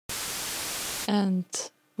And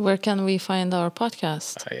where can we find our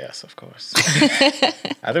podcast? Yes, of course.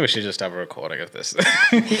 I think we should just have a recording of this.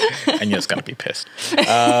 And you're just going to be pissed. What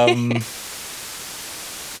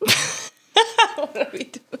are we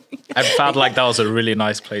doing? I felt like that was a really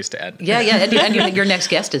nice place to end. Yeah, and your next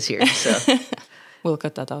guest is here, so. We'll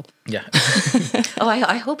cut that out. Yeah. Oh,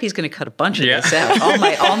 I hope he's going to cut a bunch of this out.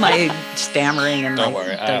 All my stammering and Don't my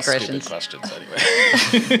worry, I ask stupid digressions. questions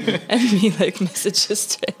anyway. And me like messages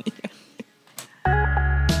to anyone.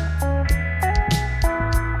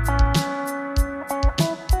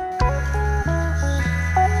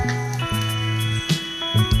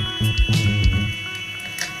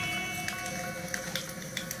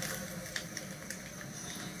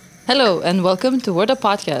 Hello and welcome to Word Up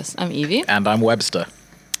Podcast. I'm Evie. And I'm Webster.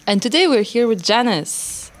 And today we're here with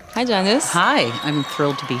Janice. Hi, Janice. Hi, I'm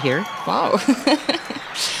thrilled to be here. Wow.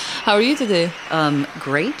 How are you today?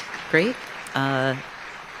 Great. Oh,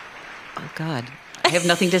 God. I have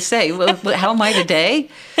nothing to say. How am I today?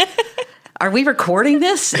 Are we recording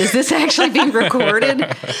this? Is this actually being recorded?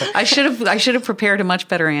 I should have prepared a much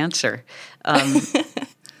better answer.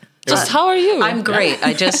 Just how are you? I'm great.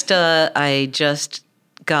 I just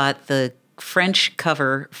got the French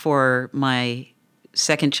cover for my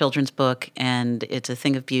second children's book, and it's a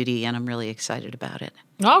thing of beauty, and I'm really excited about it.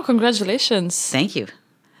 Oh, congratulations. Thank you.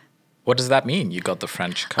 What does that mean, you got the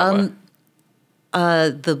French cover?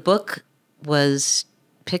 The book was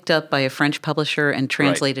picked up by a French publisher and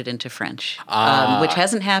translated into French, which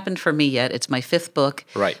hasn't happened for me yet. It's my fifth book.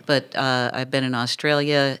 Right. But I've been in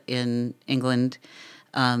Australia, in England,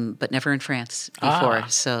 but never in France before.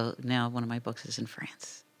 So now one of my books is in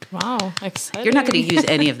France. Wow, exciting. You're not going to use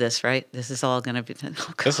any of this, right? This is all going to be...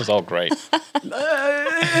 Oh, This is all great. I'm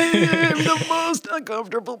the most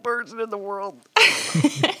uncomfortable person in the world.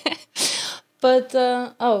 But,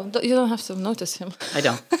 you don't have to notice him. I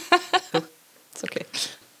don't. It's okay.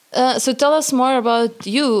 So tell us more about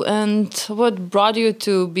you and what brought you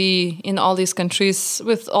to be in all these countries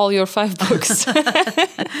with all your 5 books.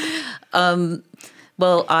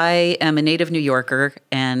 Well, I am a native New Yorker,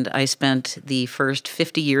 and I spent the first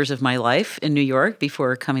 50 years of my life in New York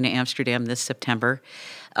before coming to Amsterdam this September.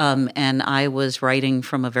 And I was writing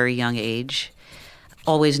from a very young age.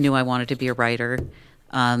 Always knew I wanted to be a writer.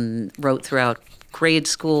 Wrote throughout grade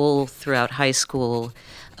school, throughout high school.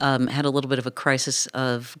 Had a little bit of a crisis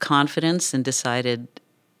of confidence and decided,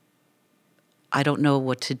 I don't know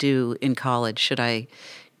what to do in college. Should I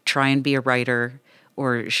try and be a writer,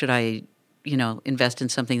 or should I invest in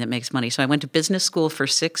something that makes money? So I went to business school for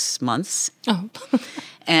 6 months. Oh.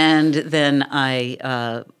 And then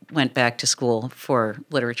I went back to school for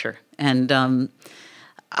literature. And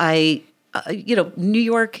New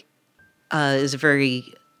York is a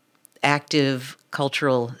very active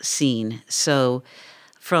cultural scene. So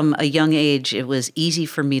from a young age, it was easy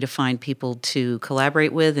for me to find people to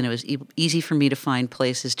collaborate with, and it was easy for me to find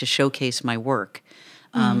places to showcase my work.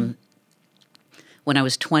 When I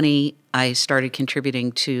was 20, I started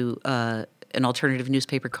contributing to an alternative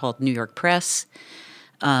newspaper called New York Press.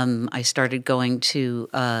 I started going to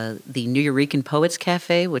the Nuyorican Poets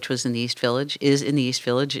Cafe, which is in the East Village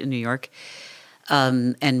in New York,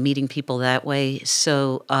 and meeting people that way.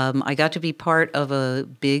 So I got to be part of a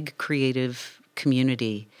big creative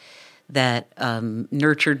community that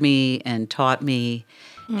nurtured me and taught me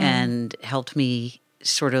and helped me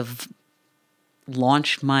sort of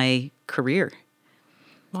launch my career.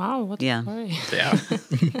 Wow, what a story. Yeah.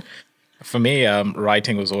 For me,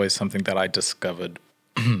 writing was always something that I discovered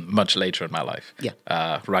much later in my life. Yeah.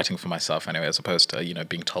 Writing for myself anyway, as opposed to,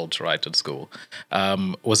 being told to write at school.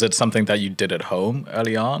 Was it something that you did at home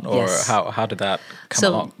early on, or Yes. how did that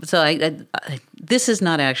come along? So this is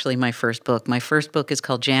not actually my first book. My first book is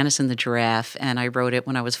called Janice and the Giraffe, and I wrote it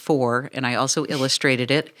when I was 4, and I also illustrated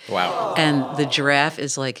it. Wow. And the giraffe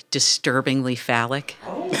is like disturbingly phallic.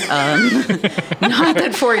 Not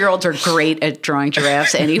that 4-year-olds are great at drawing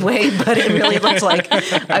giraffes anyway, but it really looks like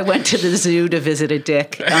I went to the zoo to visit a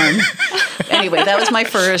dick. Anyway, that was my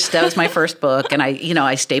first book, and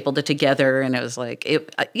I stapled it together, and it was like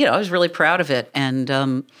I was really proud of it.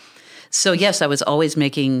 And so yes, I was always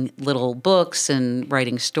making little books and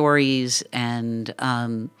writing stories, and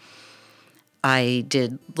I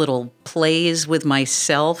did little plays with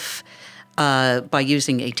myself by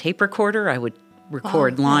using a tape recorder. I would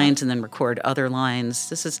record lines and then record other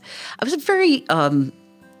lines. I was a very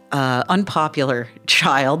unpopular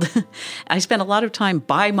child. I spent a lot of time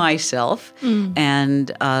by myself,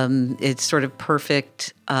 and it's sort of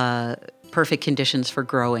perfect conditions for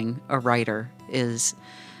growing a writer is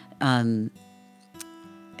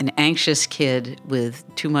an anxious kid with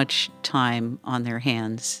too much time on their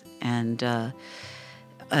hands and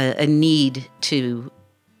a need to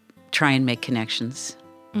try and make connections.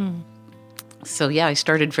 So yeah, I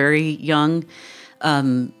started very young,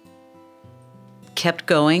 kept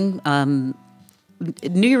going.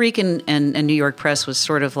 Nuyorican and New York Press was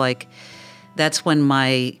sort of like, that's when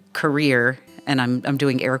my career, and I'm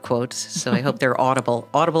doing air quotes, so I hope they're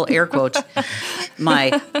audible air quotes,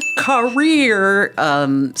 my career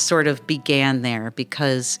sort of began there,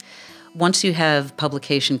 because once you have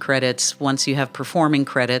publication credits, once you have performing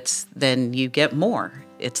credits, then you get more.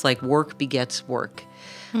 It's like work begets work.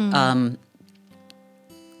 When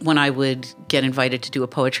I would get invited to do a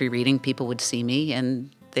poetry reading, people would see me and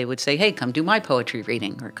they would say, hey, come do my poetry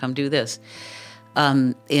reading, or come do this.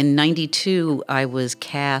 In 92, I was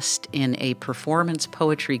cast in a performance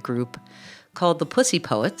poetry group called the Pussy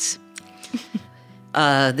Poets.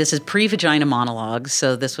 This is pre-Vagina Monologues,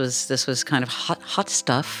 so this was kind of hot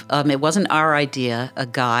stuff. It wasn't our idea. A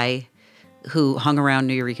guy who hung around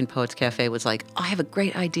Nuyorican Poets Cafe was like, I have a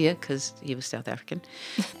great idea, because he was South African.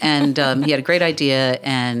 And he had a great idea,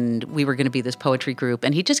 and we were going to be this poetry group.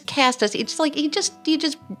 And he just cast us. It's like he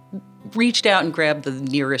just reached out and grabbed the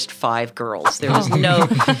nearest 5 girls. There was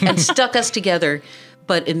and stuck us together.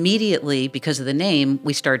 But immediately, because of the name,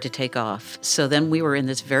 we started to take off. So then we were in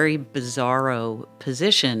this very bizarro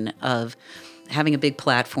position of having a big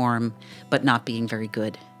platform, but not being very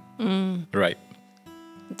good. Right.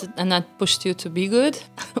 And that pushed you to be good?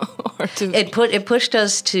 Or to... It pushed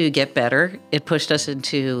us to get better. It pushed us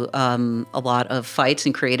into a lot of fights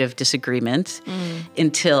and creative disagreements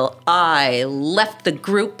until I left the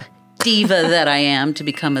group, diva that I am, to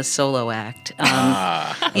become a solo act.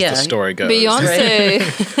 As the story goes.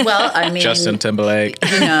 Beyonce. Well, I mean... Justin Timberlake.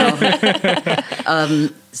 You know.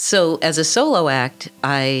 So as a solo act,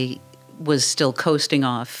 I was still coasting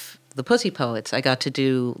off the Pussy Poets. I got to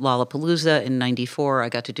do Lollapalooza in 94. I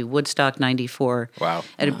got to do Woodstock 94. Wow.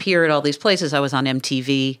 I'd appear at all these places. I was on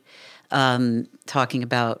MTV talking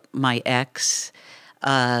about my ex.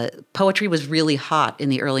 Poetry was really hot in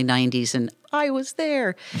the early 90s, and I was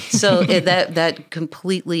there. So that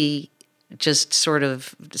completely just sort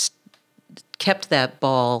of just kept that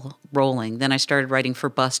ball rolling. Then I started writing for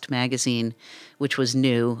Bust magazine, which was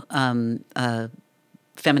new, a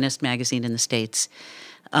feminist magazine in the States.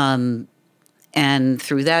 And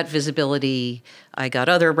through that visibility, I got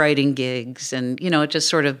other writing gigs, and, it just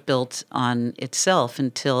sort of built on itself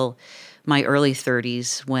until my early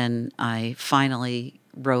 30s, when I finally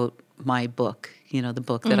wrote my book, the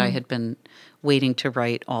book that I had been waiting to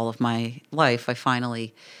write all of my life. I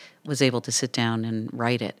finally was able to sit down and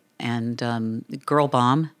write it. And Girl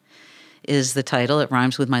Bomb is the title. It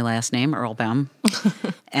rhymes with my last name, Earlbaum.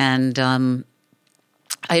 And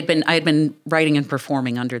I had been writing and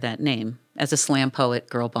performing under that name. As a slam poet,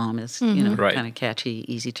 Girl Bomb is, Right. kind of catchy,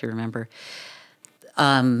 easy to remember.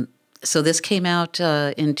 So this came out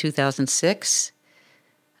in 2006.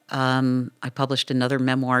 I published another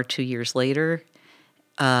memoir 2 years later,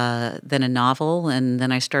 then a novel, and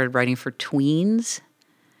then I started writing for tweens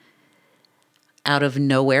out of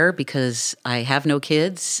nowhere, because I have no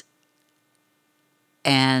kids,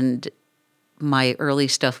 and my early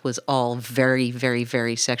stuff was all very, very,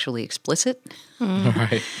 very sexually explicit.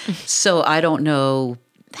 Right. So I don't know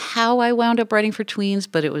how I wound up writing for tweens,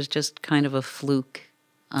 but it was just kind of a fluke.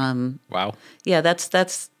 Wow. Yeah, that's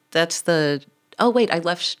the. Oh wait, I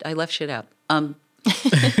left shit out. Sounds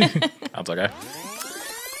okay.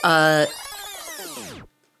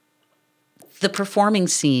 The performing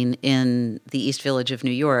scene in the East Village of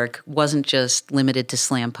New York wasn't just limited to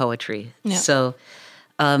slam poetry. Yeah. So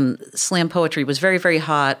slam poetry was very, very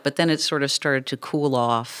hot, but then it sort of started to cool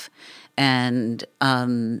off. And,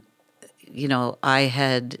 I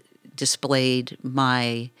had displayed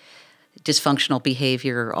my dysfunctional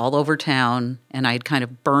behavior all over town, and I had kind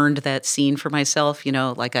of burned that scene for myself,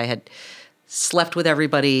 like I had slept with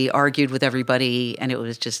everybody, argued with everybody, and it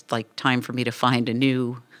was just like time for me to find a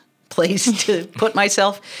new place to put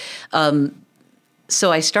myself.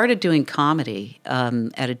 So I started doing comedy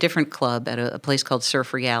at a different club at a place called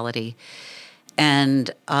Surf Reality.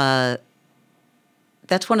 And that's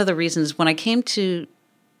one of the reasons when I came to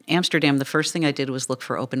Amsterdam, the first thing I did was look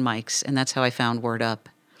for open mics, and that's how I found Word Up.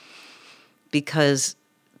 Because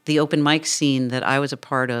the open mic scene that I was a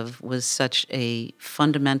part of was such a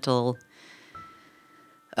fundamental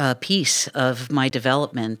piece of my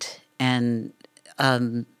development, and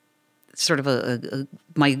sort of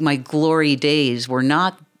my glory days were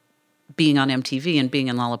not being on MTV and being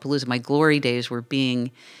in Lollapalooza. My glory days were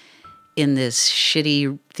being in this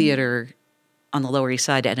shitty theater on the Lower East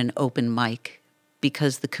Side at an open mic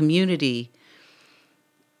because the community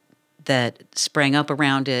that sprang up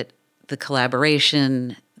around it, the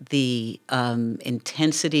collaboration, the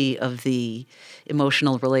intensity of the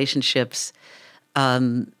emotional relationships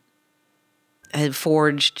had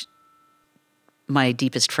forged my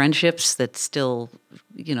deepest friendships that still,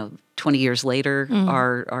 20 years later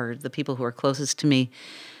are the people who are closest to me.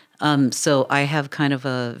 So I have kind of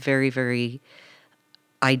a very, very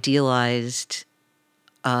idealized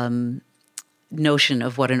notion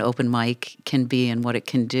of what an open mic can be and what it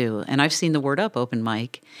can do. And I've seen the Word Up open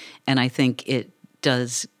mic, and I think it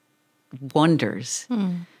does wonders.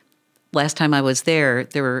 Last time I was there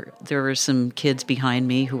were some kids behind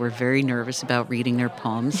me who were very nervous about reading their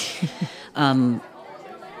poems.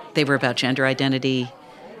 They were about gender identity,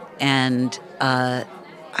 and I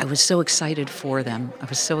was so excited for them.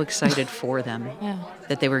 Yeah.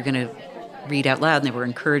 That they were going to read out loud, and they were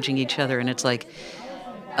encouraging each other. And it's like,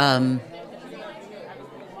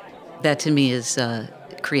 that to me is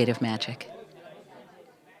creative magic.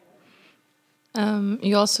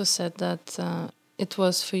 You also said that it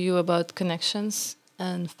was for you about connections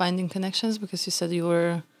and finding connections, because you said you were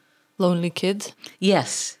a lonely kid.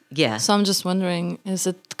 Yes, yeah. So I'm just wondering, is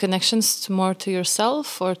it connections more to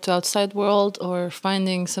yourself or to outside world, or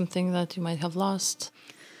finding something that you might have lost?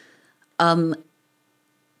 As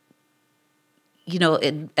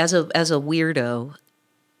a weirdo,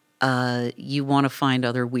 you want to find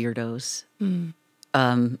other weirdos.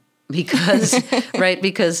 Because right,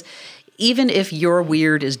 because even if your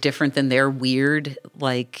weird is different than their weird,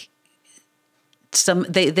 like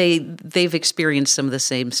they've experienced some of the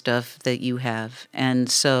same stuff that you have,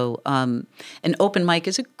 and so an open mic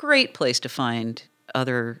is a great place to find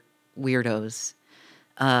other weirdos,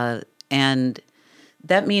 and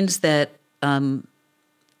that means that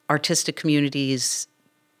artistic communities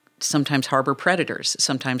sometimes harbor predators,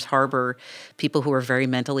 sometimes harbor people who are very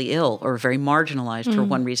mentally ill or very marginalized for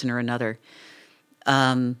one reason or another.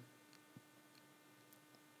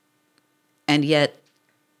 And yet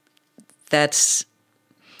that's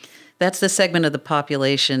the segment of the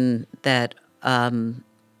population that often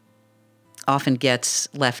gets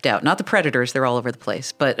left out. Not the predators, they're all over the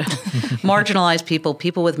place, but marginalized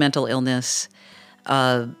people with mental illness,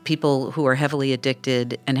 people who are heavily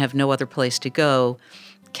addicted and have no other place to go,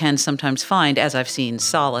 can sometimes find, as I've seen,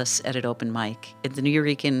 solace at an open mic. At the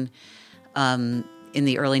Nuyorican, in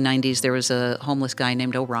the early 90s, there was a homeless guy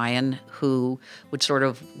named Orion who would sort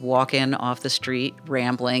of walk in off the street,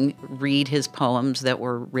 rambling, read his poems that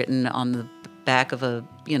were written on the back of a,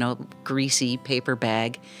 greasy paper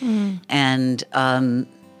bag. And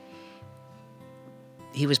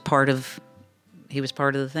he was part of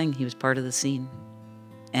the thing. He was part of the scene.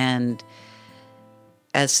 And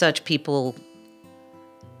as such, people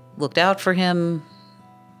looked out for him,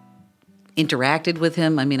 interacted with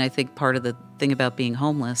him. I mean, I think part of the thing about being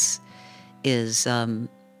homeless is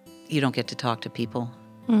you don't get to talk to people.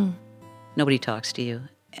 Nobody talks to you.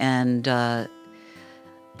 And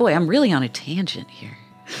boy, I'm really on a tangent here.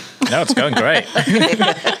 No, it's going great.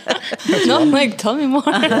 No, Mike, tell me more.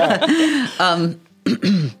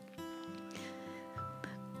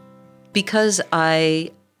 Because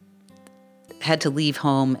I had to leave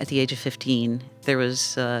home at the age of 15, there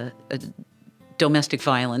was a domestic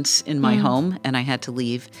violence in my home, and I had to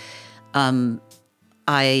leave.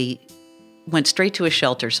 I went straight to a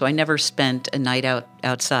shelter, so I never spent a night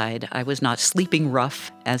outside. I was not sleeping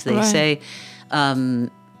rough, as they say. I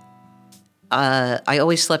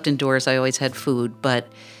always slept indoors. I always had food,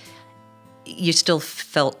 but you still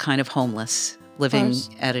felt kind of homeless living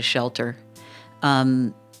at a shelter.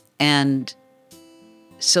 And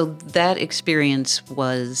so that experience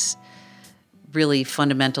was really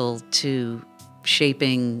fundamental to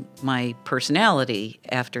shaping my personality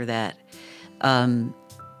after that. As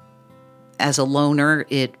a loner,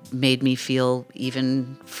 it made me feel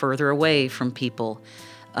even further away from people.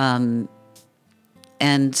 And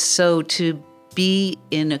so to be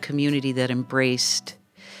in a community that embraced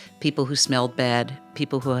people who smelled bad,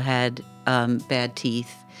 people who had bad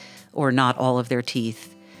teeth, or not all of their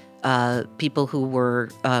teeth, people who were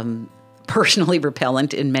personally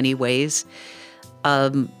repellent in many ways.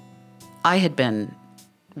 I had been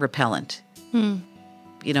repellent.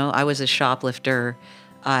 I was a shoplifter.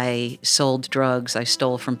 I sold drugs. I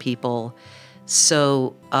stole from people.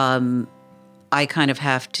 So I kind of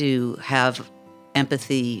have to have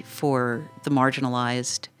empathy for the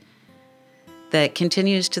marginalized that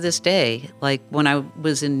continues to this day. Like when I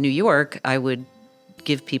was in New York, I would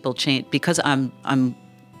give people change because I'm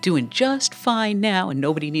doing just fine now and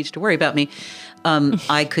nobody needs to worry about me.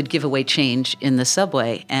 I could give away change in the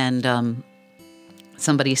subway, and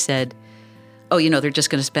somebody said, oh, they're just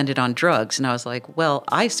going to spend it on drugs. And I was like, well,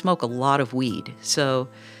 I smoke a lot of weed. So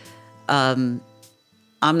I'm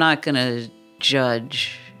not going to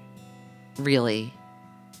judge really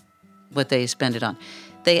what they spend it on.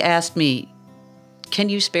 They asked me, can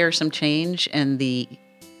you spare some change? And the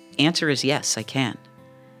answer is yes, I can.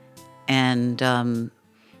 And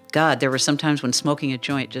God, there were some times when smoking a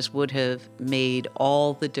joint just would have made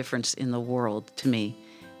all the difference in the world to me.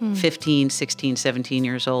 15, 16, 17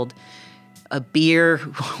 years old. A beer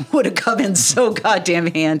would have come in so goddamn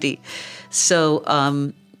handy. So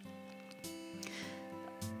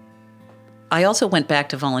I also went back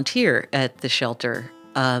to volunteer at the shelter.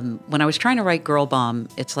 When I was trying to write Girl Bomb,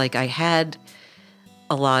 it's like I had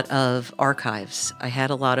a lot of archives. I had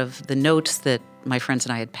a lot of the notes that my friends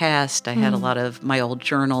and I had passed. I had a lot of my old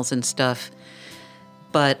journals and stuff.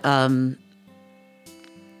 But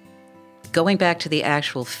going back to the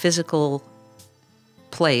actual physical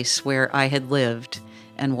place where I had lived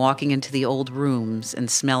and walking into the old rooms and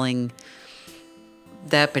smelling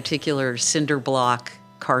that particular cinder block,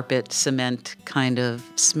 carpet, cement kind of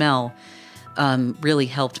smell really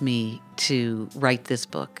helped me to write this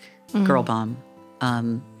book, Girl Bomb.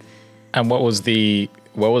 And what was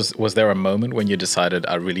was there a moment when you decided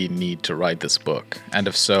I really need to write this book? And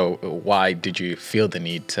if so, why did you feel the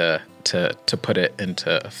need to put it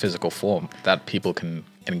into a physical form that people can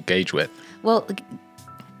engage with? Well,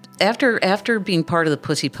 after being part of the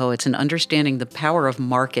Pussy Poets and understanding the power of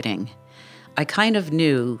marketing, I kind of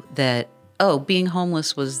knew that, being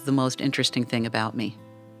homeless was the most interesting thing about me.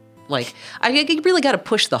 Like, I really got to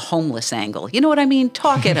push the homeless angle. You know what I mean?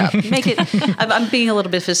 Talk it up, make it. I'm being a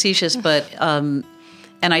little bit facetious, but and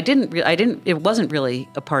it wasn't really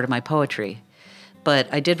a part of my poetry, but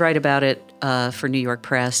I did write about it for New York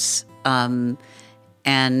Press, and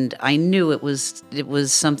I knew it was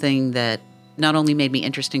something that not only made me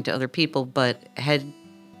interesting to other people, but had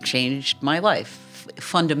changed my life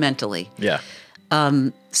fundamentally. Yeah.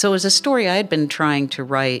 So it was a story I had been trying to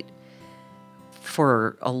write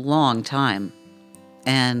for a long time,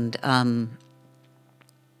 and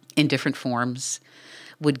in different forms,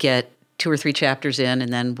 would get 2 or 3 chapters in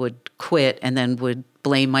and then would quit and then would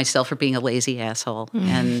blame myself for being a lazy asshole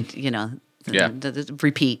and,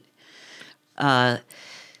 repeat.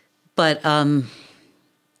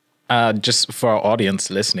 Just for our audience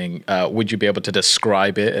listening, would you be able to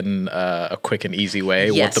describe it in a quick and easy way?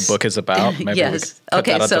 Yes. What the book is about? Maybe yes. we could put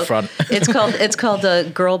that at the front. it's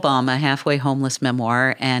called Girl Bomb, a halfway homeless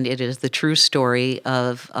memoir, and it is the true story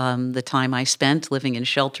of the time I spent living in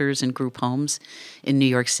shelters and group homes in New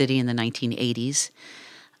York City in the 1980s.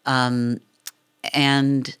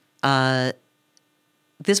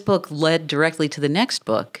 This book led directly to the next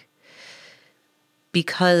book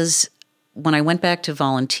because when I went back to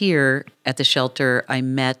volunteer at the shelter, I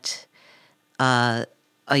met a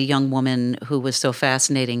young woman who was so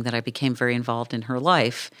fascinating that I became very involved in her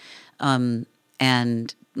life.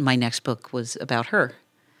 And my next book was about her.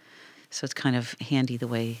 So it's kind of handy the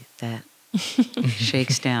way that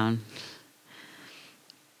shakes down.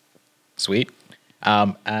 Sweet.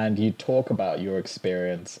 And you talk about your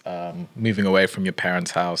experience moving away from your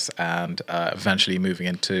parents' house and eventually moving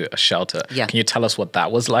into a shelter. Yeah. Can you tell us what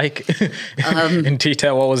that was like in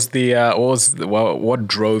detail? What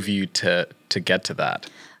drove you to get to that?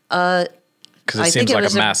 Because it seems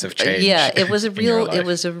like a massive change. Yeah, it was a real. It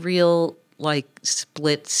was a real like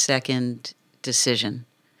split-second decision.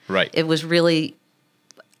 Right. It was really,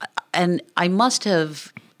 and I must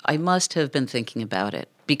have been thinking about it,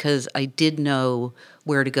 because I did know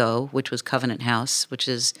where to go, which was Covenant House, which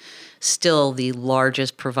is still the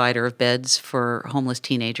largest provider of beds for homeless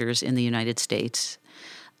teenagers in the United States.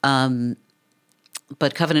 But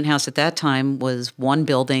Covenant House at that time was one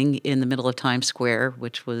building in the middle of Times Square,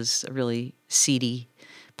 which was a really seedy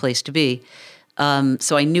place to be.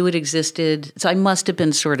 So I knew it existed. So I must have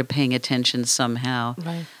been sort of paying attention somehow.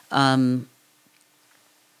 Right.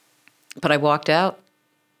 But I walked out.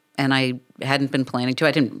 And I hadn't been planning to.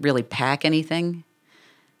 I didn't really pack anything.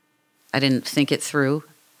 I didn't think it through.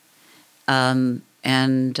 That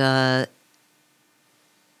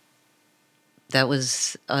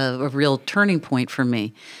was a real turning point for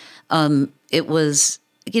me. It was,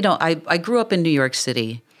 I grew up in New York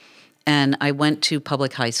City, and I went to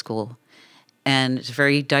public high school. And it's a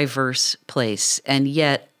very diverse place. And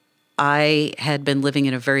yet I had been living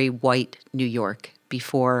in a very white New York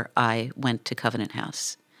before I went to Covenant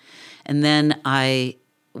House. And then I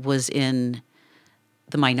was in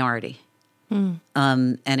the minority. And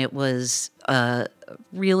it was a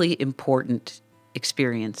really important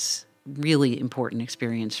experience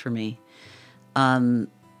for me. And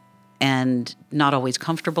not always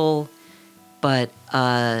comfortable. but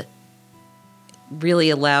really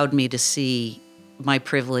allowed me to see my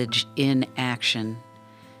privilege in action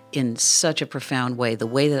in such a profound way. The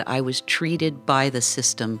way that I was treated by the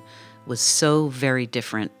system was so very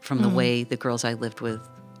different from the way the girls I lived with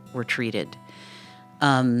were treated.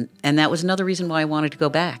 And that was another reason why I wanted to go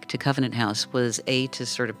back to Covenant House, was A, to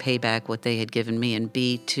sort of pay back what they had given me, and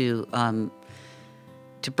B, to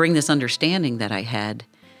bring this understanding that I had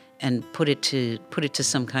and put it to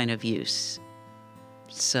some kind of use.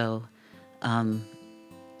 So,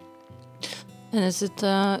 and is it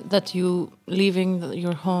that you leaving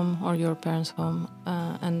your home or your parents' home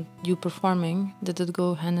and you performing, did it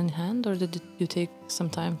go hand in hand, or did you take some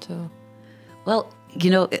time to? Well, you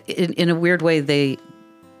know, in a weird way, they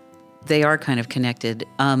are kind of connected.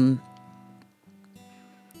 In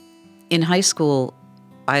high school,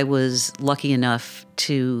 I was lucky enough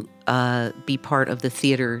to be part of the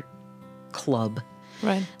theater club.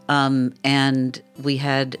 Right. And we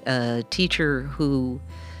had a teacher who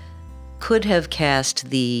could have cast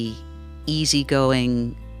the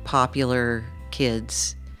easygoing, popular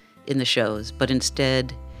kids in the shows, but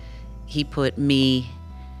instead he put me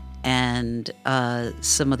and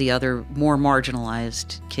some of the other more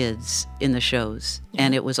marginalized kids in the shows. Yeah.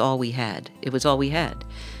 And it was all we had. It was all we had.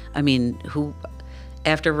 I mean,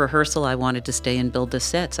 after rehearsal, I wanted to stay and build the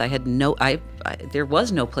sets. I had there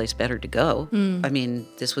was no place better to go. I mean,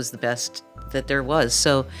 this was the best that there was.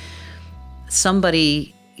 So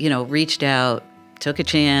somebody, reached out, took a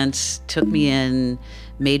chance, took me in,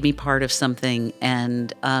 made me part of something.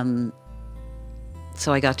 And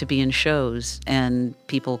so I got to be in shows, and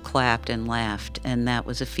people clapped and laughed. And that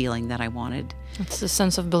was a feeling that I wanted. It's a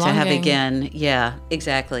sense of belonging. To have again. Yeah,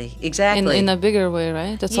 exactly. In a bigger way,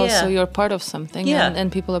 right? That's also you're part of something,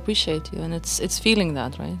 and people appreciate you, and it's feeling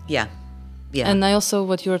that, right? Yeah. Yeah. And I also,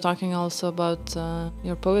 what you were talking also about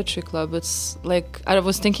your poetry club, it's like, I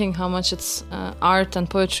was thinking how much it's art and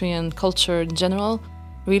poetry and culture in general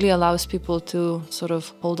really allows people to sort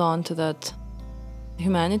of hold on to that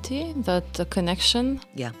humanity, that connection.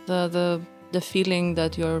 Yeah. The feeling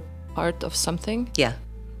that you're part of something. Yeah.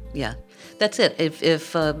 Yeah. That's it.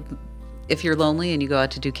 If you're lonely and you go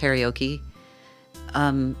out to do karaoke,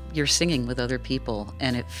 you're singing with other people,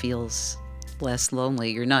 and it feels less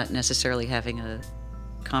lonely. You're not necessarily having a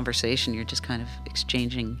conversation. You're just kind of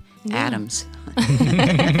exchanging atoms.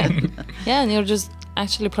 Yeah, and you're just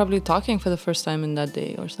actually probably talking for the first time in that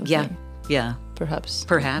day or something. Yeah. Yeah. Perhaps.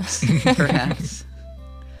 Perhaps.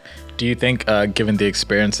 Do you think, given the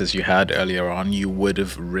experiences you had earlier on, you would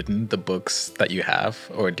have written the books that you have,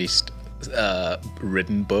 or at least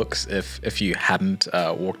written books, if you hadn't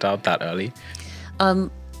walked out that early?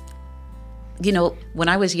 When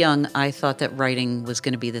I was young, I thought that writing was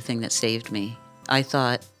going to be the thing that saved me. I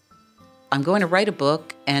thought, I'm going to write a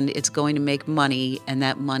book, and it's going to make money, and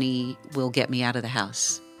that money will get me out of the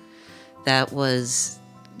house. That was,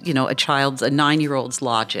 a 9-year-old's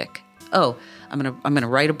logic. Oh, I'm gonna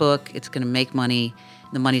write a book. It's gonna make money.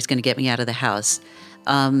 The money's gonna get me out of the house.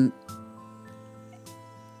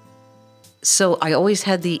 So I always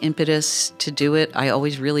had the impetus to do it. I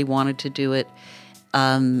always really wanted to do it,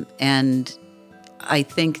 and I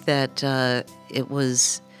think that it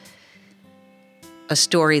was a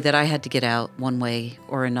story that I had to get out one way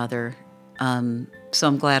or another. So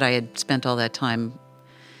I'm glad I had spent all that time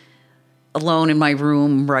alone in my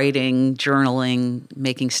room, writing, journaling,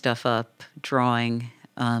 making stuff up, drawing,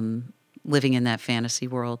 living in that fantasy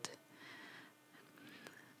world.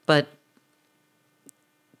 But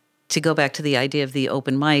to go back to the idea of the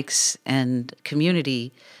open mics and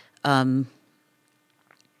community, in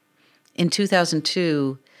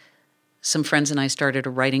 2002, some friends and I started a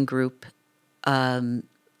writing group.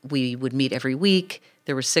 We would meet every week.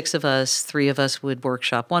 There were 6 of us. 3 of us would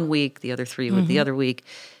workshop one week. The other 3 would the other week.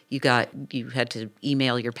 You had to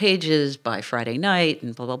email your pages by Friday night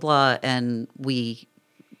and blah, blah, blah. And we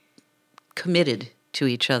committed to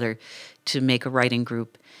each other to make a writing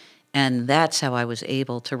group. And that's how I was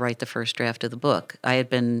able to write the first draft of the book. I had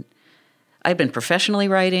been professionally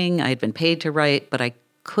writing. I had been paid to write, but I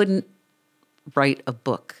couldn't write a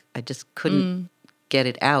book. I just couldn't get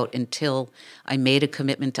it out until I made a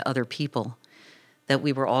commitment to other people that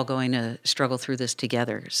we were all going to struggle through this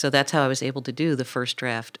together. So that's how I was able to do the first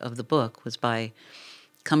draft of the book, was by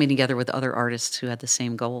coming together with other artists who had the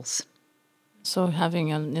same goals. So having,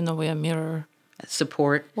 in a way, a mirror.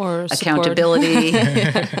 Support, or accountability.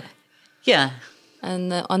 Yeah.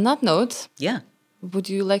 And on that note, would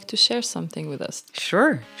you like to share something with us?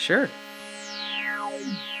 Sure.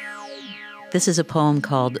 This is a poem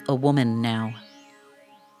called A Woman Now.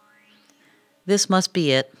 This must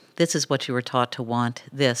be it. This is what you were taught to want.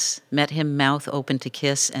 This. Met him mouth open to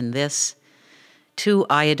kiss, and this. 2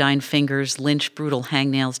 iodine fingers lynch brutal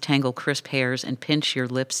hangnails, tangle crisp hairs, and pinch your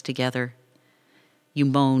lips together. You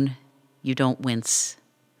moan. You don't wince.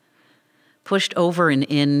 Pushed over and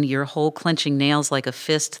in, your whole clenching nails like a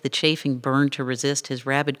fist, the chafing burn to resist his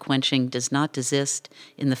rabid quenching does not desist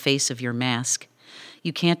in the face of your mask.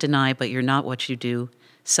 You can't deny, but you're not what you do,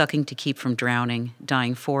 sucking to keep from drowning,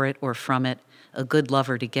 dying for it or from it, a good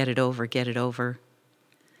lover to get it over, get it over.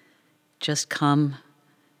 Just come,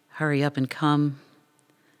 hurry up and come.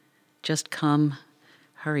 Just come,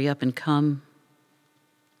 hurry up and come.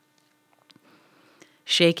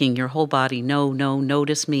 Shaking your whole body, no,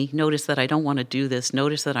 notice me. Notice that I don't want to do this.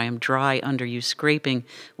 Notice that I am dry under you, scraping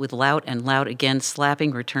with loud and loud again,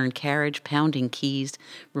 slapping return carriage, pounding keys,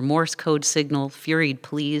 remorse code signal, furied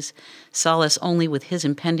pleas, solace only with his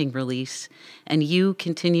impending release. And you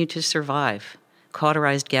continue to survive.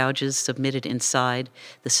 Cauterized gouges submitted inside,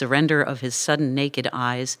 the surrender of his sudden naked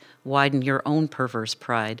eyes widen your own perverse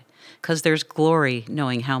pride. 'Cause there's glory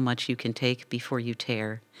knowing how much you can take before you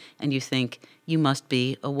tear. And you think, you must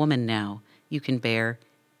be a woman now. You can bear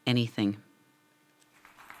anything.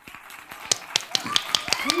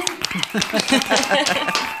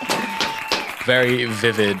 Very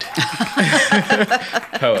vivid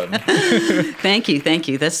poem. Thank you.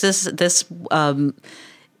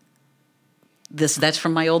 That's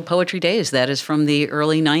from my old poetry days. That is from the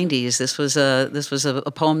early 90s. This was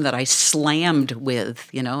a poem that I slammed with,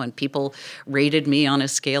 and people rated me on a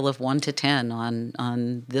scale of 1 to 10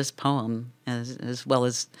 on this poem as well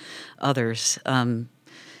as others.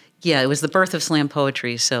 It was the birth of slam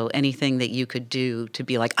poetry. So anything that you could do to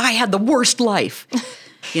be like, I had the worst life,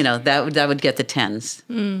 that would get the 10s.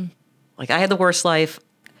 Like, I had the worst life.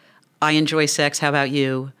 I enjoy sex. How about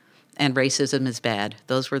you? And racism is bad.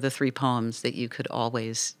 Those were the 3 poems that you could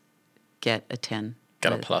always get a 10.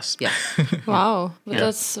 Get a plus. Yeah. Wow. But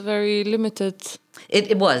that's very limited.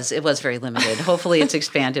 It was very limited. Hopefully it's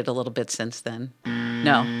expanded a little bit since then.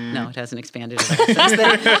 No, it hasn't expanded at all since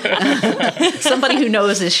then. Somebody who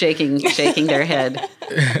knows is shaking their head.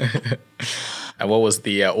 And what was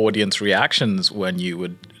the audience reactions when you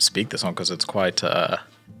would speak this one? Because it's quite hard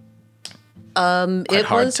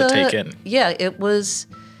to take in. Yeah, it was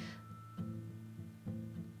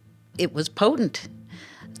potent.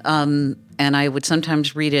 And I would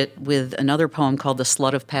sometimes read it with another poem called The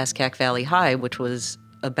Slut of Pascack Valley High, which was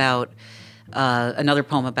about another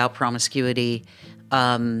poem about promiscuity,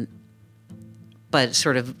 but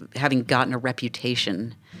sort of having gotten a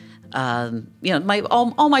reputation. All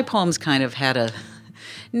my poems kind of had a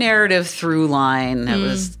narrative through line that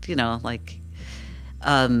was,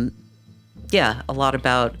 a lot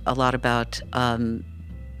about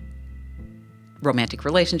romantic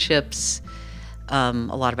relationships, a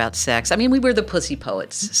lot about sex. I mean, we were the pussy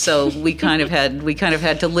poets, so we kind of had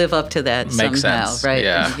to live up to that Makes somehow, sense. right?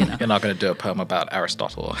 Yeah, And, you're not going to do a poem about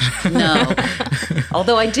Aristotle. No.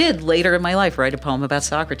 Although I did later in my life write a poem about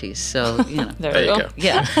Socrates, so There you go.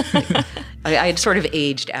 yeah, I had sort of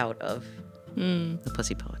aged out of the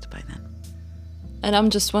pussy poets by then. And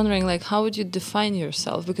I'm just wondering, how would you define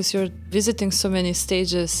yourself? Because you're visiting so many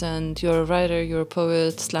stages, and you're a writer, you're a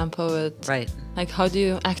poet, slam poet. Right. How do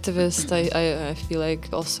you activist? I feel like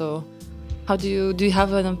also, how do you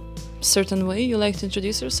have a certain way you like to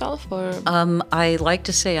introduce yourself, or? I like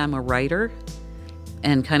to say I'm a writer,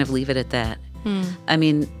 and kind of leave it at that. I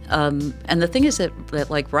mean, and the thing is that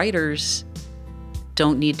writers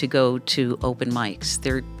don't need to go to open mics.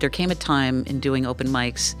 There came a time in doing open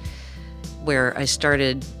mics where I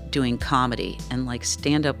started doing comedy, and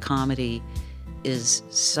stand-up comedy is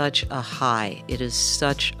such a high. It is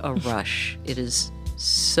such a rush. It is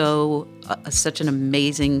such an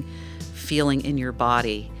amazing feeling in your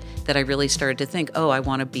body that I really started to think, I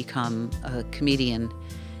want to become a comedian,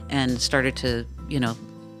 and started to,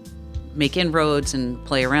 make inroads and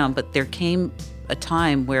play around. But there came a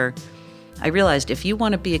time where I realized if you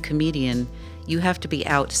want to be a comedian, you have to be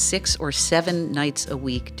out 6 or 7 nights a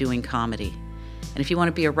week doing comedy. And if you want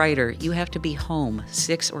to be a writer, you have to be home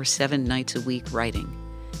 6 or 7 nights a week writing.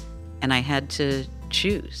 And I had to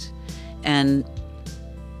choose. And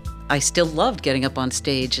I still loved getting up on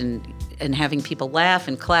stage and having people laugh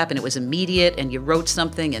and clap, and it was immediate, and you wrote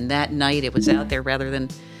something, and that night it was out there rather than,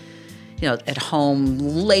 at home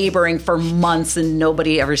laboring for months and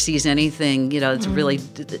nobody ever sees anything. It's really,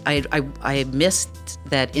 I missed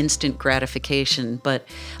that instant gratification, but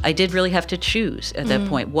I did really have to choose at that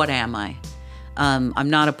point. What am I?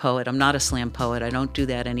 I'm not a poet. I'm not a slam poet. I don't do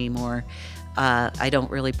that anymore. I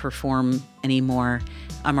don't really perform anymore.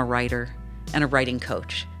 I'm a writer and a writing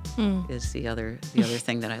coach. is the other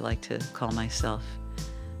thing that I like to call myself.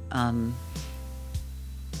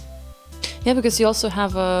 Yeah, because you also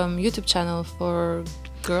have a YouTube channel for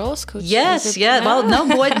girls. Yes, yeah. Well, no,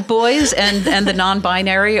 boys and the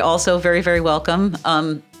non-binary also very, very welcome.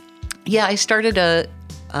 Yeah, I started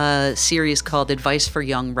a series called Advice for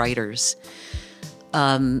Young Writers.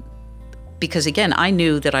 Because again, I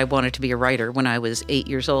knew that I wanted to be a writer when I was 8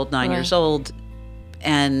 years old, 9 years old,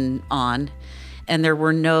 and on. And there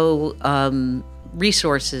were no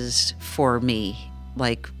resources for me.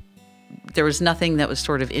 Like, there was nothing that was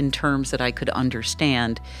sort of in terms that I could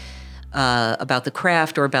understand about the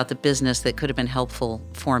craft or about the business that could have been helpful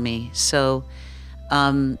for me. So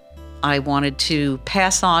I wanted to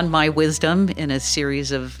pass on my wisdom in a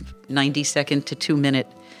series of 90-second to 2-minute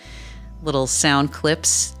little sound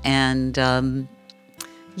clips. And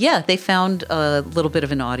yeah, they found a little bit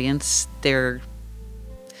of an audience. They're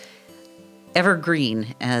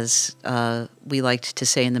evergreen, as we liked to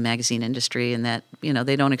say in the magazine industry, and that, you know,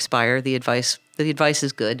 they don't expire. The advice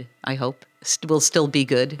is good, I hope. Will still be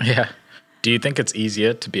good. Yeah. Do you think it's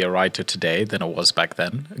easier to be a writer today than it was back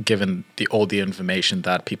then, given all the information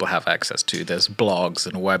that people have access to? There's blogs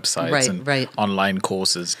and websites and online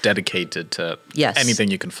courses dedicated to anything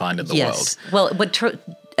you can find in the world. Well,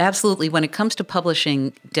 absolutely. When it comes to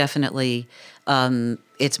publishing, definitely,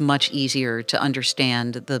 it's much easier to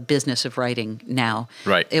understand the business of writing now.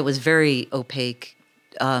 Right. It was very opaque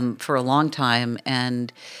for a long time,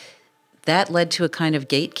 and that led to a kind of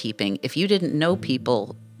gatekeeping. If you didn't know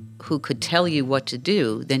people who could tell you what to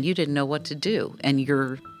do, then you didn't know what to do, and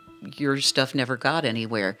your stuff never got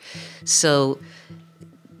anywhere. So,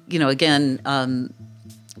 you know, again,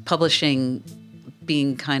 publishing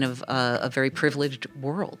being kind of a very privileged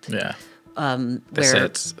world. Yeah. They say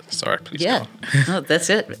it's sorry, please. Yeah, no,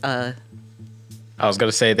 that's it. I was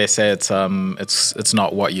going to say they say it's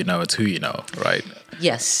not what you know, it's who you know, right?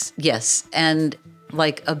 Yes, and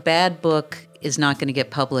like a bad book is not going to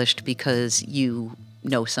get published because you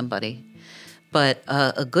know somebody, but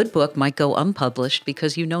a good book might go unpublished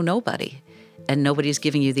because you know nobody, and nobody's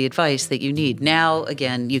giving you the advice that you need. Now,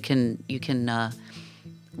 again, you can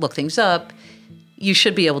look things up. You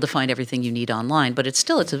should be able to find everything you need online, but it's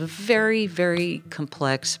a very, very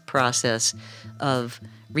complex process of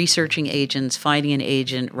researching agents, finding an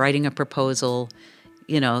agent, writing a proposal,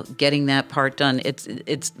 you know, getting that part done.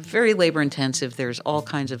 It's very labor intensive. There's all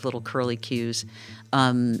kinds of little curly cues,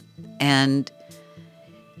 and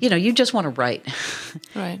you know, you just want to write.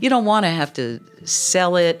 Right. You don't want to have to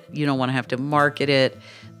sell it. You don't want to have to market it.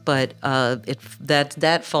 But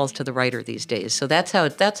that falls to the writer these days. So that's how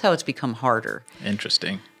it's become harder.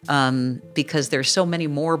 Interesting. Because there's so many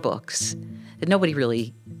more books that nobody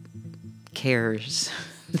really cares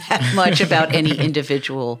that much about any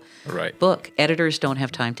individual book. Editors don't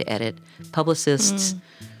have time to edit. Publicists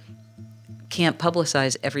can't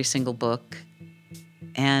publicize every single book,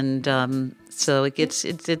 and so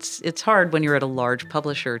it's hard when you're at a large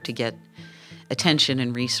publisher to get attention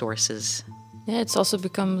and resources. Yeah, it's also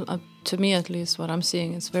become, to me at least, what I'm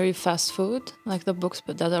seeing, it's very fast food. Like the books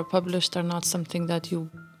that are published are not something that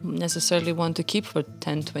you necessarily want to keep for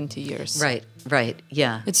 10, 20 years. Right,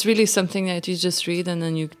 yeah. It's really something that you just read and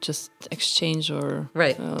then you just exchange or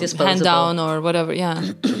hand down or whatever,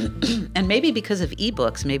 yeah. And maybe because of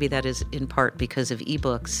ebooks, maybe that is in part because of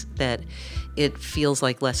ebooks, that it feels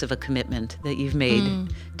like less of a commitment that you've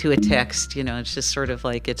made to a text. You know, it's just sort of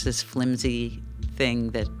like it's this flimsy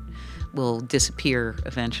thing that will disappear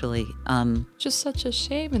eventually. Just such a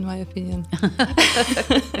shame, in my opinion.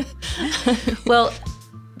 Well,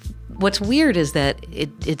 what's weird is that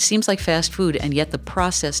it seems like fast food, and yet the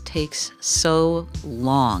process takes so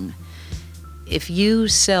long. If you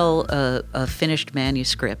sell a finished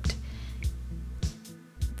manuscript,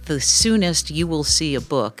 the soonest you will see a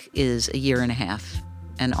book is 1.5 years,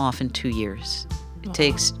 and often 2 years. It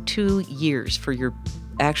takes 2 years for your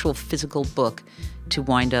actual physical book to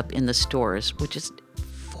wind up in the stores, which is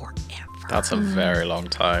forever. That's a very long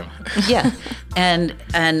time. Yeah, and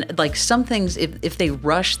like some things, if they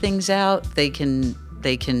rush things out, they can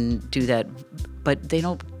do that, but they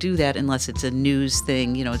don't do that unless it's a news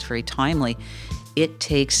thing. You know, it's very timely. It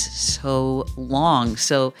takes so long.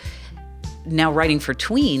 So now writing for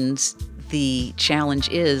tweens, the challenge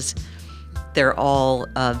is they're all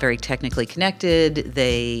very technically connected.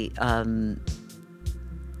 They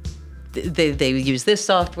use this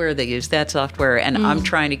software, they use that software, and I'm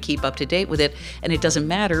trying to keep up to date with it. And it doesn't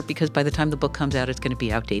matter because by the time the book comes out, it's going to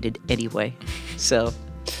be outdated anyway. So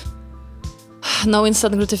no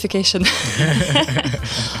instant gratification.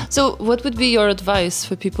 So what would be your advice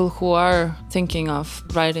for people who are thinking of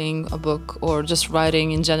writing a book or just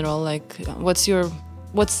writing in general? Like, what's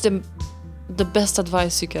the best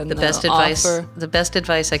advice you can offer? The best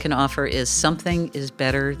advice I can offer is something is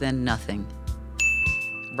better than nothing.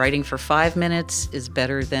 Writing for 5 minutes is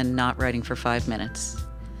better than not writing for 5 minutes.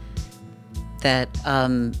 That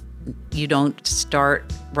you don't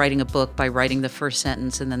start writing a book by writing the first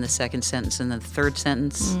sentence and then the second sentence and then the third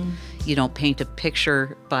sentence. You don't paint a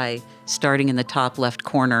picture by starting in the top left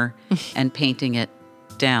corner and painting it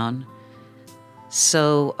down.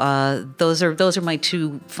 So those are my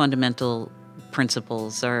two fundamental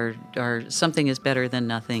principles: are something is better than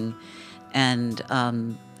nothing, and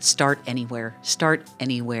start anywhere. Start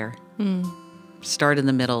anywhere. Start in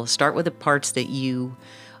the middle. Start with the parts that you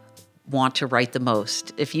want to write the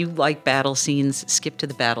most. If you like battle scenes, skip to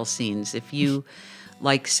the battle scenes. If you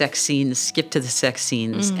like sex scenes, skip to the sex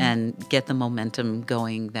scenes and get the momentum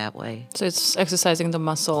going that way. So it's exercising the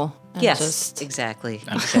muscle. And Yes, exactly.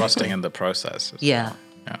 And trusting in the process. Yeah.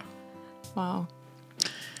 Yeah. Wow.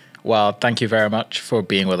 Well, thank you very much for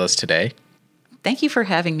being with us today. Thank you for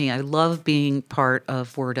having me. I love being part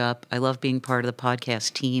of Word Up. I love being part of the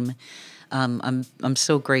podcast team. I'm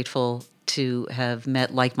so grateful to have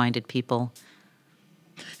met like-minded people.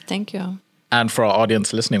 Thank you. And for our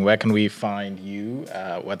audience listening, where can we find you?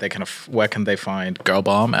 Where can they find Girl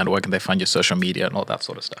Bomb, and where can they find your social media and all that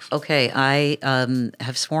sort of stuff? Okay, I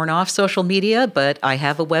have sworn off social media, but I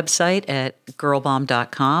have a website at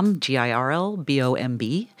girlbomb.com,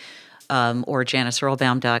 GIRLBOMB, or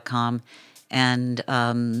janiceearlbaum.com. And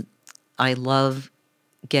I love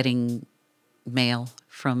getting mail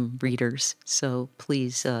from readers, so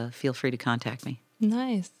please feel free to contact me.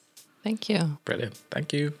 Nice. Thank you. Brilliant.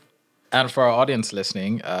 Thank you. And for our audience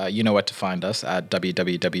listening, you know where to find us at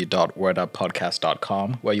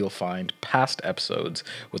www.worduppodcast.com, where you'll find past episodes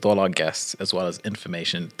with all our guests, as well as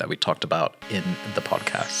information that we talked about in the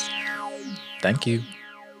podcast. Thank you.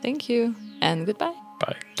 Thank you. And goodbye.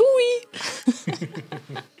 Bye. Doei.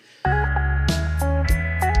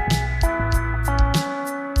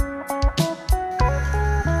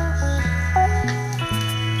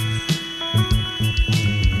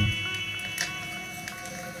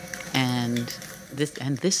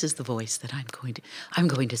 This is the voice that I'm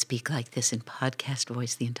going to speak like this in podcast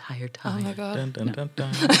voice the entire time. Oh my God. Dun, dun, dun,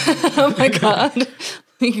 dun. Oh my God.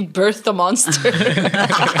 We birthed a monster.